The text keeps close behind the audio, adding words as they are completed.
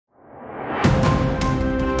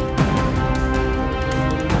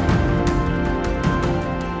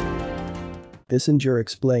Kissinger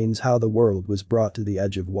explains how the world was brought to the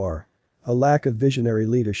edge of war. A lack of visionary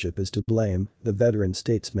leadership is to blame, the veteran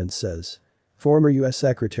statesman says. Former U.S.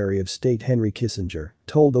 Secretary of State Henry Kissinger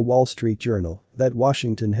told the Wall Street Journal that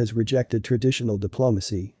Washington has rejected traditional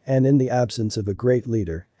diplomacy and, in the absence of a great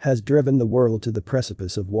leader, has driven the world to the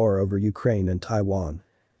precipice of war over Ukraine and Taiwan.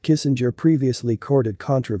 Kissinger previously courted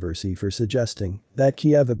controversy for suggesting that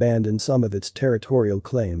Kiev abandoned some of its territorial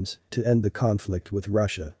claims to end the conflict with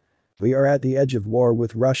Russia. "We are at the edge of war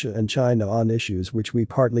with Russia and China on issues which we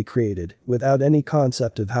partly created, without any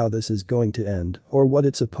concept of how this is going to end or what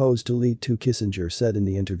it's supposed to lead to," Kissinger said in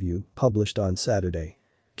the interview, published on Saturday.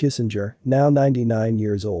 Kissinger, now 99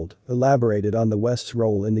 years old, elaborated on the West's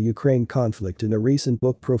role in the Ukraine conflict in a recent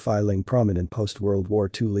book profiling prominent post-World War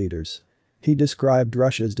II leaders. He described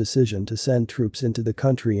Russia's decision to send troops into the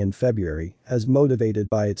country in February as motivated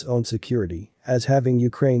by its own security, as having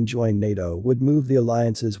Ukraine join NATO would move the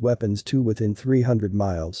alliance's weapons to within 300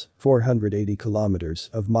 miles (480 kilometers)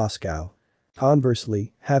 of Moscow.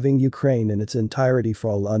 Conversely, having Ukraine in its entirety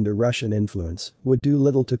fall under Russian influence would do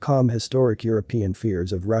little to calm historic European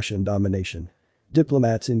fears of Russian domination.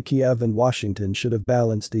 Diplomats in Kiev and Washington should have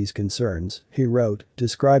balanced these concerns, he wrote,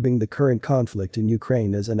 describing the current conflict in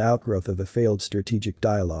Ukraine as an outgrowth of a failed strategic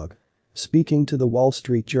dialogue. Speaking to the Wall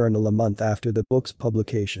Street Journal a month after the book's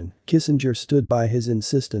publication, Kissinger stood by his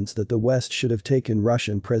insistence that the West should have taken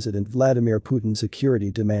Russian President Vladimir Putin's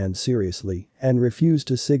security demands seriously and refused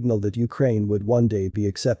to signal that Ukraine would one day be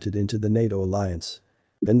accepted into the NATO alliance.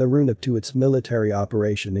 In the run-up to its military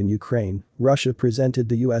operation in Ukraine, Russia presented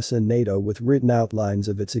the US and NATO with written outlines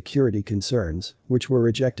of its security concerns, which were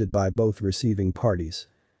rejected by both receiving parties.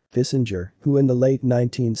 Kissinger, who in the late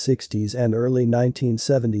 1960s and early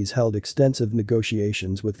 1970s held extensive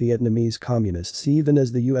negotiations with Vietnamese communists even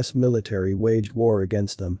as the US military waged war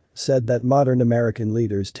against them, said that modern American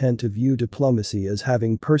leaders tend to view diplomacy as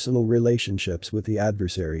having personal relationships with the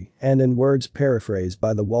adversary and, in words paraphrased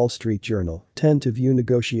by the Wall Street Journal, tend to view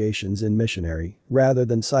negotiations in missionary, rather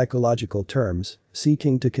than psychological terms,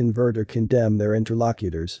 seeking to convert or condemn their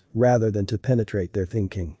interlocutors, rather than to penetrate their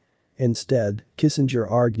thinking. Instead, Kissinger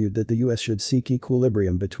argued that the US should seek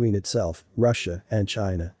equilibrium between itself, Russia, and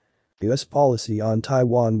China. US policy on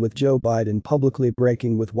Taiwan, with Joe Biden publicly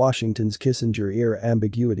breaking with Washington's Kissinger-era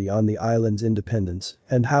ambiguity on the island's independence,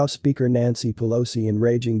 and House Speaker Nancy Pelosi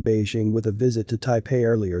enraging Beijing with a visit to Taipei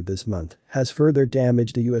earlier this month, has further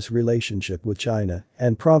damaged the US relationship with China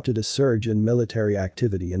and prompted a surge in military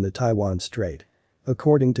activity in the Taiwan Strait.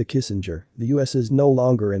 According to Kissinger, the US is no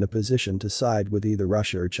longer in a position to side with either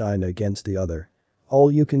Russia or China against the other.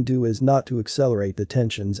 "All you can do is not to accelerate the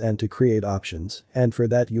tensions and to create options, and for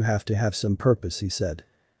that you have to have some purpose," he said.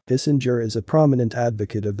 Kissinger is a prominent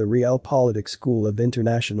advocate of the realpolitik school of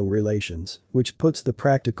international relations, which puts the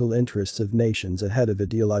practical interests of nations ahead of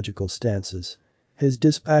ideological stances. His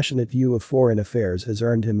dispassionate view of foreign affairs has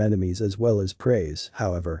earned him enemies as well as praise,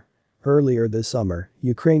 however. Earlier this summer,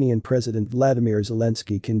 Ukrainian President Vladimir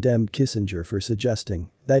Zelensky condemned Kissinger for suggesting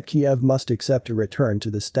that Kiev must accept a return to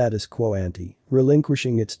the status quo ante,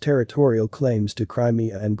 relinquishing its territorial claims to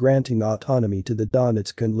Crimea and granting autonomy to the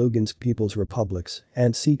Donetsk and Lugansk People's Republics,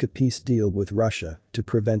 and seek a peace deal with Russia to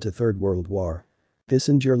prevent a Third World War.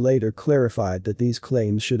 Kissinger later clarified that these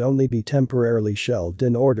claims should only be temporarily shelved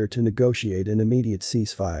in order to negotiate an immediate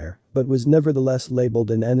ceasefire, but was nevertheless labeled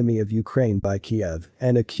an enemy of Ukraine by Kiev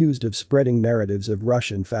and accused of spreading narratives of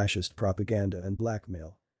Russian fascist propaganda and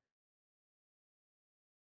blackmail.